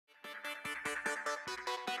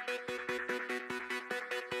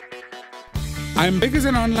I'm Big is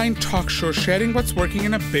an online talk show sharing what's working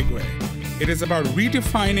in a big way. It is about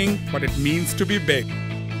redefining what it means to be big.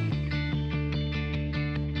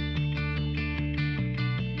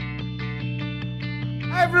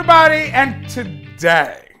 Hi everybody, and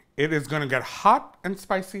today it is going to get hot and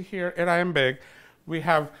spicy here at I Am Big. We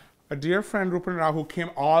have a dear friend, Rupen Rao, who came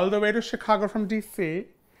all the way to Chicago from DC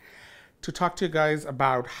to talk to you guys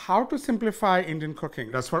about how to simplify Indian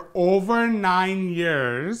cooking. That's for over 9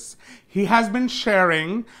 years. He has been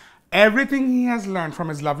sharing everything he has learned from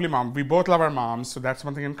his lovely mom. We both love our moms, so that's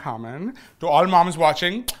one thing in common. To all moms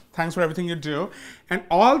watching, thanks for everything you do. And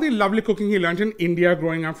all the lovely cooking he learned in India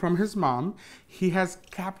growing up from his mom, he has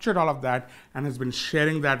captured all of that and has been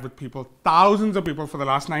sharing that with people, thousands of people for the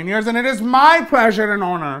last 9 years. And it is my pleasure and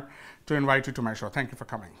honor to invite you to my show. Thank you for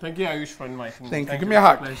coming. Thank you, Ayush, for inviting me. Thank you. Give me a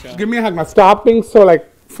hug. Give me a hug. Now stop being so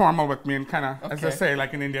formal with me and kind of, as they say,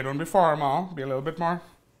 like in India, don't be formal. Be a little bit more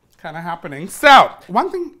kind of happening. So, one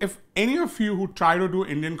thing, if any of you who try to do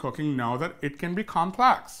Indian cooking know that it can be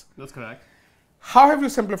complex. That's correct. How have you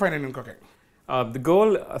simplified Indian cooking? The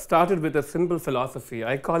goal started with a simple philosophy.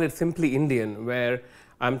 I call it Simply Indian, where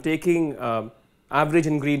I'm taking average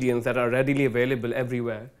ingredients that are readily available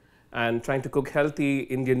everywhere and trying to cook healthy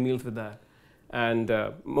Indian meals with that. And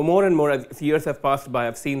more and more, as years have passed by,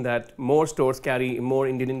 I've seen that more stores carry more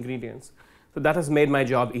Indian ingredients. So that has made my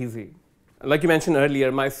job easy. Like you mentioned earlier,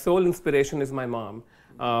 my sole inspiration is my mom.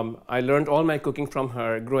 I learned all my cooking from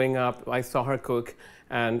her. Growing up, I saw her cook,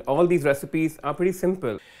 and all these recipes are pretty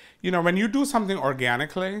simple. You know, when you do something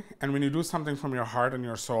organically, and when you do something from your heart and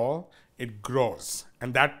your soul, it grows.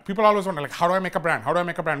 And that, people always wonder, how do I make a brand? How do I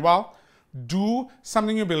make a brand? Well, do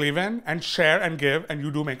something you believe in and share and give, and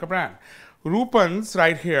you do make a brand. Rupen's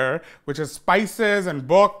right here, which is spices and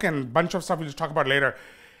book and bunch of stuff we'll talk about later,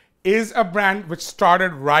 is a brand which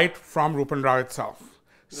started right from Rupen Rao itself.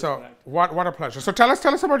 So what a pleasure. So tell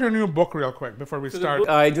us about your new book real quick before we start.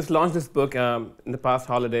 I just launched this book in the past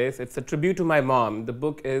holidays. It's a tribute to my mom. The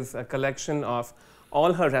book is a collection of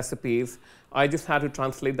all her recipes. I just had to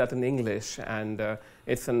translate that in English, and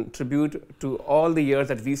it's a tribute to all the years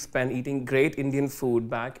that we spent eating great Indian food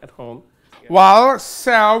back at home. Well,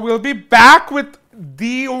 so we'll be back with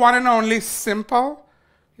the one and only simple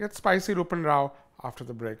yet spicy Rupen Rao after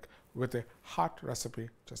the break with a hot recipe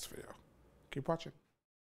just for you. Keep watching.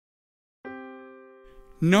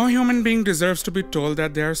 No human being deserves to be told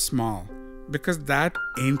that they are small, because that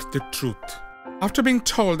ain't the truth. After being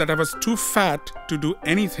told that I was too fat to do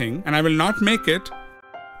anything and I will not make it,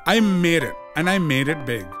 I made it, and I made it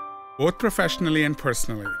big, both professionally and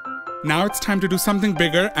personally. Now it's time to do something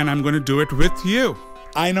bigger, and I'm going to do it with you.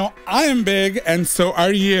 I know I am big, and so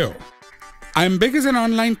are you. I Am Big is an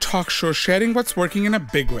online talk show sharing what's working in a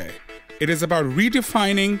big way. It is about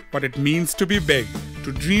redefining what it means to be big,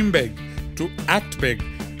 to dream big, to act big,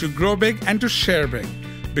 to grow big, and to share big.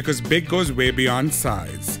 Because big goes way beyond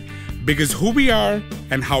size. Big is who we are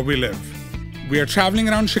and how we live. We are traveling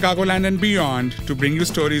around Chicagoland and beyond to bring you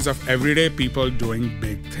stories of everyday people doing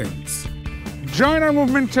big things. Join our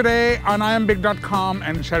movement today on iambig.com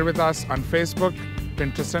and share with us on Facebook,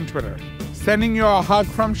 Pinterest, and Twitter. Sending you a hug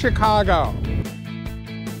from Chicago.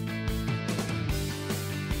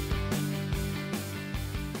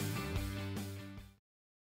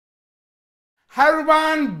 Hi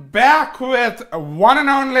everyone, back with one and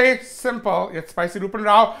only simple yet spicy Rupen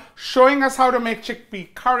Rao, showing us how to make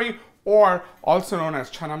chickpea curry, or also known as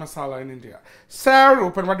chana masala in India. So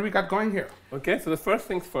Rupen, what do we got going here? Okay, so the first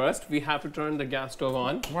things first, we have to turn the gas stove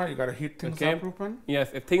on. Why, you gotta heat things up, Rupen? Yes,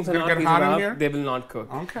 if things are not heated up, they will not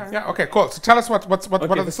cook. Okay. Yeah, okay, cool. So tell us what are the stuff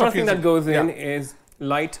the first thing that goes in is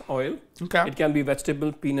light oil. Okay. It can be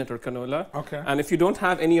vegetable, peanut, or canola. Okay. And if you don't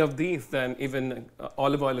have any of these, then even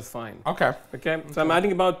olive oil is fine. Okay. Okay. So I'm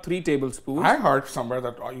adding about 3 tablespoons. I heard somewhere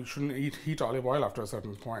that you shouldn't heat olive oil after a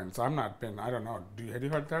certain point. So I don't know. Have you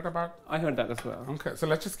heard that about? I heard that as well. Okay. So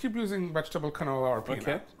let's just keep using vegetable, canola, or peanut.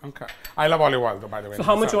 Okay. Okay. I love olive oil though, by the way. So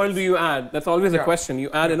how much oil do you add? That's always a question. You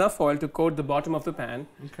add enough oil to coat the bottom of the pan,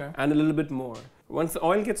 and a little bit more. Once the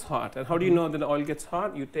oil gets hot, and how do you know that the oil gets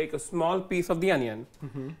hot? You take a small piece of the onion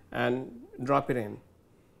and drop it in.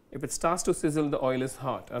 If it starts to sizzle, the oil is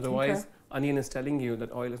hot. Otherwise, onion is telling you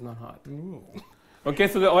that oil is not hot. Ooh. Okay,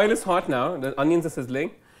 so the oil is hot now. The onions are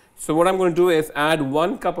sizzling. So what I'm going to do is add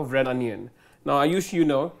 1 cup of red onion. Now, Ayush, you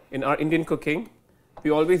know, in our Indian cooking,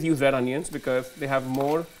 we always use red onions because they have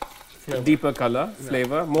more deeper color,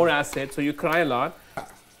 flavor, more acid, so you cry a lot.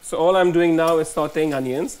 So all I'm doing now is sauteing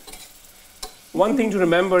onions. One thing to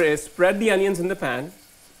remember is spread the onions in the pan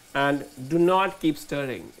And do not keep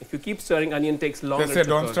stirring. If you keep stirring, onion takes longer They say to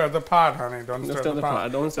don't cook. stir the pot, honey. Don't stir the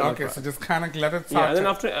pot. Don't stir the pot. Okay, so just kind of let it saute. Yeah, and then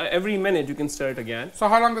after every minute, you can stir it again. So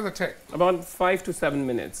how long does it take? About 5 to 7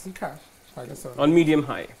 minutes. Okay. 5 to 7. On medium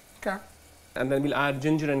high. Okay. And then we'll add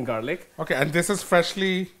ginger and garlic. Okay, and this is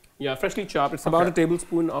freshly... Yeah, freshly chopped. It's about a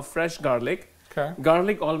tablespoon of fresh garlic. Okay.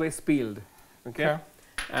 Garlic always peeled. Okay.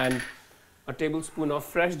 And a tablespoon of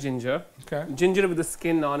fresh ginger. Okay. Ginger with the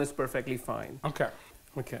skin on is perfectly fine. Okay.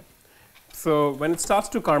 Okay. So when it starts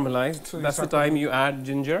to caramelize, So that's the time you add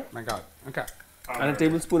ginger. My God. Okay. And a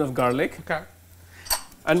tablespoon of garlic. Okay.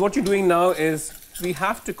 And what you're doing now is we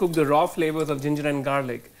have to cook the raw flavors of ginger and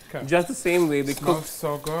garlic just the same way we cook. Smells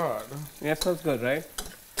so good. Yeah, it smells good, right?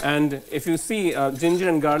 And if you see ginger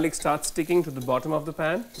and garlic start sticking to the bottom of the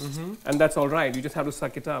pan, and that's all right. You just have to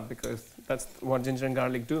suck it up because that's what ginger and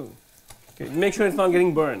garlic do. Okay. Make sure it's not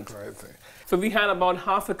getting burnt. Crazy. So we had about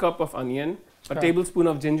half a cup of onion, a tablespoon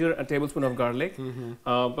of ginger, a tablespoon of garlic,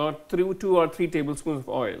 about 2 or 3 tablespoons of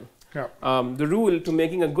oil. Yeah. The rule to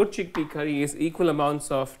making a good chickpea curry is equal amounts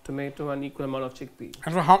of tomato and equal amount of chickpea.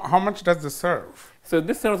 And how much does this serve? So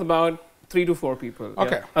this serves about 3 to 4 people.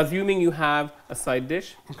 Okay. Yeah. Assuming you have a side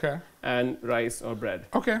dish and rice or bread.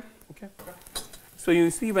 Okay. Okay. So you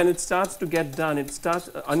see when it starts to get done,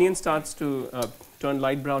 onion starts to turn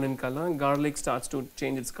light brown in color, and garlic starts to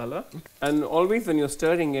change its color. And always when you're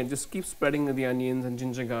stirring it, just keep spreading the onions and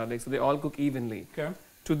ginger garlic so they all cook evenly. Okay.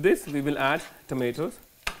 To this, we will add tomatoes.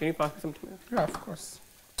 Can you pass me some tomatoes? Yeah, of course.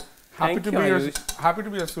 Happy Happy to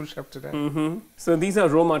be a sous chef today. So these are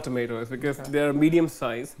Roma tomatoes because they're medium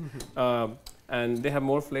size and they have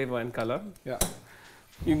more flavor and color. Yeah.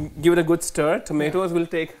 You give it a good stir. Tomatoes will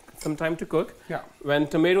take some time to cook. Yeah. When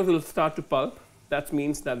tomatoes will start to pulp, that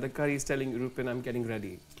means that the curry is telling Rupen, I'm getting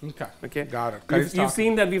ready. Okay. Okay. Got it. You've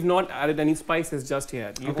seen that we've not added any spices just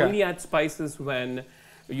yet. You only add spices when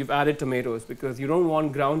you've added tomatoes because you don't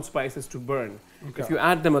want ground spices to burn. If you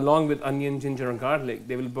add them along with onion, ginger, and garlic,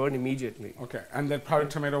 they will burn immediately. Okay. And then powdered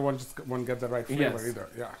tomato won't get the right flavor either.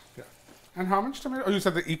 Yeah. Yeah. And how much tomato? Oh, you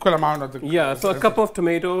said the equal amount of the... Yeah. So a cup of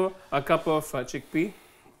tomato, a cup of chickpea.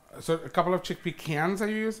 So a couple of chickpea cans are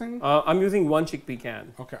you using? I'm using 1 chickpea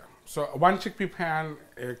can. Okay. So 1 chickpea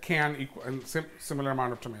can equal and similar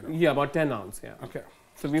amount of tomato. Yeah, about 10 ounce. Yeah. Okay.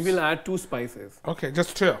 So we will add 2 spices. Okay,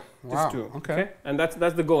 just 2. Wow. Just 2. Okay. And that's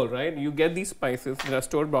the goal, right? You get these spices that are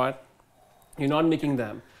store bought. You're not making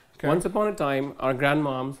them. Okay. Once upon a time, our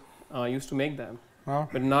grandmoms used to make them. Wow.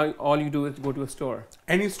 But now all you do is go to a store.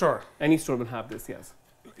 Any store? Any store will have this. Yes.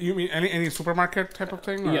 You mean any supermarket type of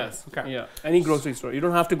thing? Or? Yes. Okay. Yeah. Any grocery store. You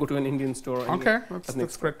don't have to go to an Indian store. Okay.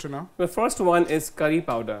 That's great to know. The first one is curry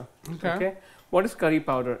powder. Okay. What is curry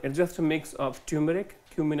powder? It's just a mix of turmeric,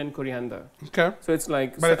 cumin, and coriander. Okay. So it's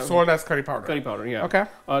like... But it's sold as curry powder. Curry powder, yeah. Okay.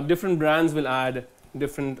 Different brands will add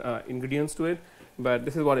different ingredients to it, but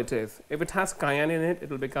this is what it is. If it has cayenne in it, it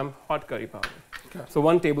will become hot curry powder. Okay. So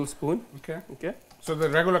 1 tablespoon. Okay. Okay. So the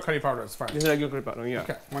regular curry powder is fine. This is regular curry powder, yeah.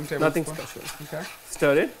 Okay. 1 tablespoon. Nothing special. Okay.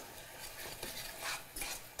 Stir it.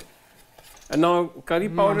 And now curry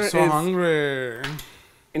powder I'm so hungry.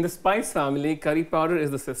 In the spice family, curry powder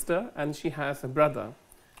is the sister, and she has a brother.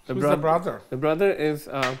 Who's the brother? The brother is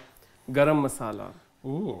garam masala.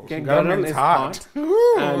 Ooh, okay, garam is hot.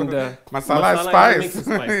 Ooh, and masala is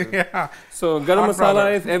spice. Yeah. So garam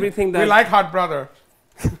masala is everything that... We like hot brother.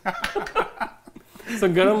 So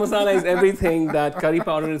garam masala is everything that curry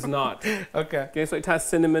powder is not. Okay. Okay. So it has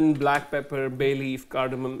cinnamon, black pepper, bay leaf,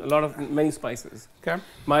 cardamom, many spices. Okay.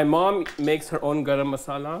 My mom makes her own garam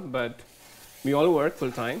masala, but we all work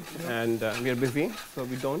full time and we are busy, so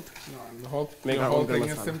we don't make our own thing.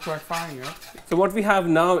 Is simplifying it. So what we have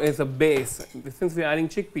now is a base. Since we are adding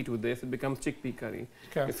chickpea to this, it becomes chickpea curry.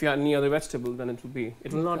 Okay. If you add any other vegetable, then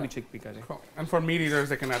it will not be chickpea curry. Cool. And for meat eaters,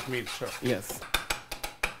 they can add meat, sure. Yes.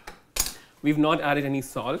 We've not added any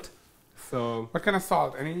salt. So what kind of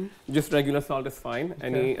salt? Any? Just regular salt is fine.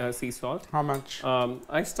 Okay. Any sea salt. How much?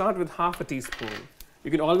 I start with half a teaspoon. You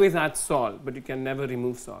can always add salt, but you can never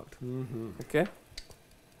remove salt. Okay?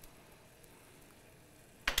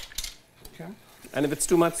 Okay. And if it's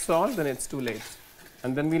too much salt, then it's too late.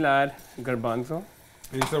 And then we'll add garbanzo.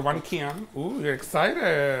 And you said 1 can. Ooh, you're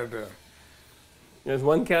excited. There's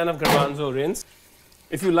 1 can of garbanzo rinsed.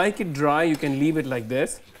 If you like it dry, you can leave it like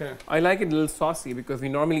this. Okay. I like it a little saucy because we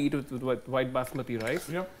normally eat it with white basmati rice.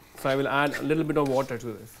 Yep. So I will add a little bit of water to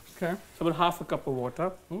this. Okay. So about half a cup of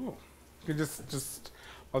water. Ooh. You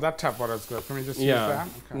that tap water is good. Can we just use that?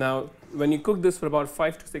 Okay. Now, when you cook this for about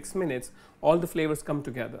 5 to 6 minutes, all the flavors come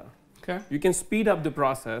together. Okay. You can speed up the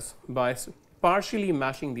process by partially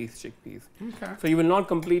mashing these chickpeas. Okay. So you will not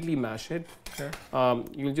completely mash it. Okay.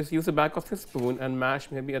 You'll just use the back of the spoon and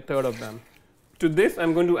mash maybe a third of them. To this,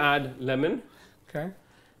 I'm going to add lemon. Okay.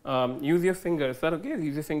 Use your fingers. Is that okay?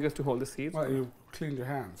 Use your fingers to hold the seeds. Well, you cleaned your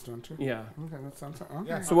hands, don't you? Yeah. Okay, that sounds okay.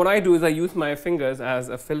 Yeah. So what I do is I use my fingers as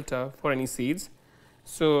a filter for any seeds.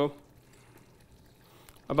 So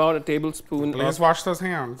about a tablespoon Please of wash those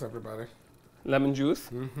hands, everybody. lemon juice.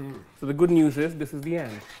 Mm-hmm. So the good news is this is the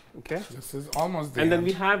end. Okay. This is almost the And then end.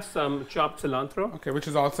 we have some chopped cilantro. Okay, which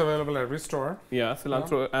is also available at every store. Yeah,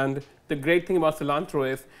 cilantro. And the great thing about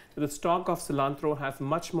cilantro is that the stalk of cilantro has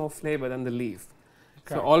much more flavor than the leaf.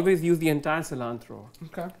 Okay. So always use the entire cilantro.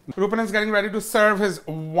 Okay. Rupen is getting ready to serve his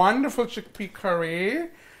wonderful chickpea curry,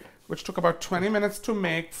 which took about 20 minutes to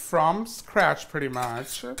make from scratch, pretty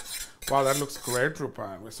much. Wow, that looks great,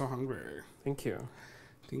 Rupen. We're so hungry. Thank you.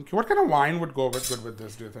 Thank you. What kind of wine would go good with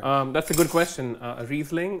this, do you think? That's a good question. A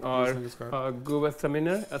Riesling or Riesling is good.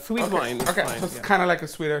 Gewürztraminer, a sweet wine. Is Okay, fine, so it's yeah. kind of like a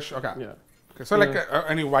Swedish. Okay. Yeah. Okay, so like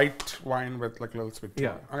any white wine with like a little sweet.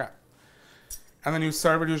 Yeah. Okay. And then you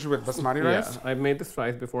serve it usually with basmati rice. Yeah, I made this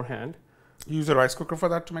rice beforehand. You use a rice cooker for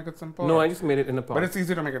that to make it simple? No, or? I just made it in a pot. But it's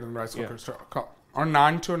easy to make it in rice Yeah. cookers. So, cool. Or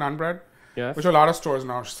naan too, naan bread, Yes. which a lot of stores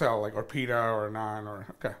now sell, like or pita or naan or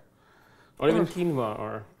okay. Or even quinoa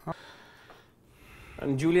or.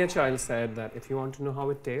 And Julia Child said that if you want to know how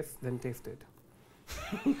it tastes, then taste it.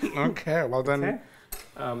 Okay, well then. Okay.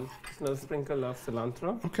 Just another sprinkle of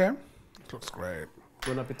cilantro. Okay, it looks great.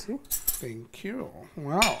 Bon appetit. Thank you.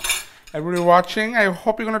 Wow. Everybody watching, I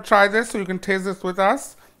hope you're going to try this so you can taste this with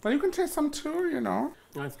us. But you can taste some too, you know.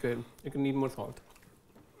 That's good. You can need more salt.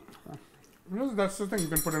 That's the thing, you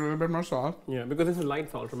can put a little bit more salt. Yeah, because this is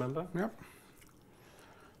light salt, remember? Yep.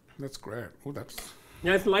 That's great. Oh, that's.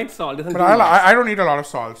 Yeah, it's light salt. Doesn't But do much. I don't eat a lot of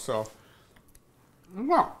salt, so.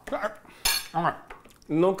 Wow. Okay.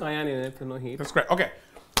 No cayenne in it, so no heat. That's great. Okay.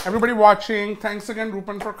 Everybody watching, thanks again,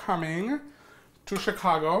 Rupen, for coming to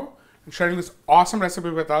Chicago and sharing this awesome recipe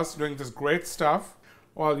with us, doing this great stuff.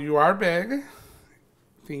 Well, you are big.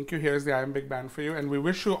 Thank you. Here's the I Am Big Band for you. And we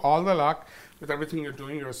wish you all the luck with everything you're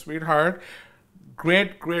doing. You're a sweetheart.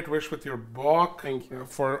 Great wish with your book. Thank you.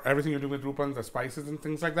 For everything you're doing with Rupen, the spices and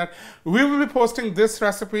things like that. We will be posting this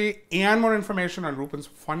recipe and more information on Rupen's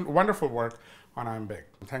wonderful work on I Am Big.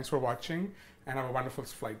 Thanks for watching and have a wonderful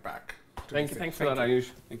flight back. Thank you. Thanks for that, Ayush.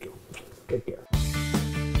 Thank you. Take care.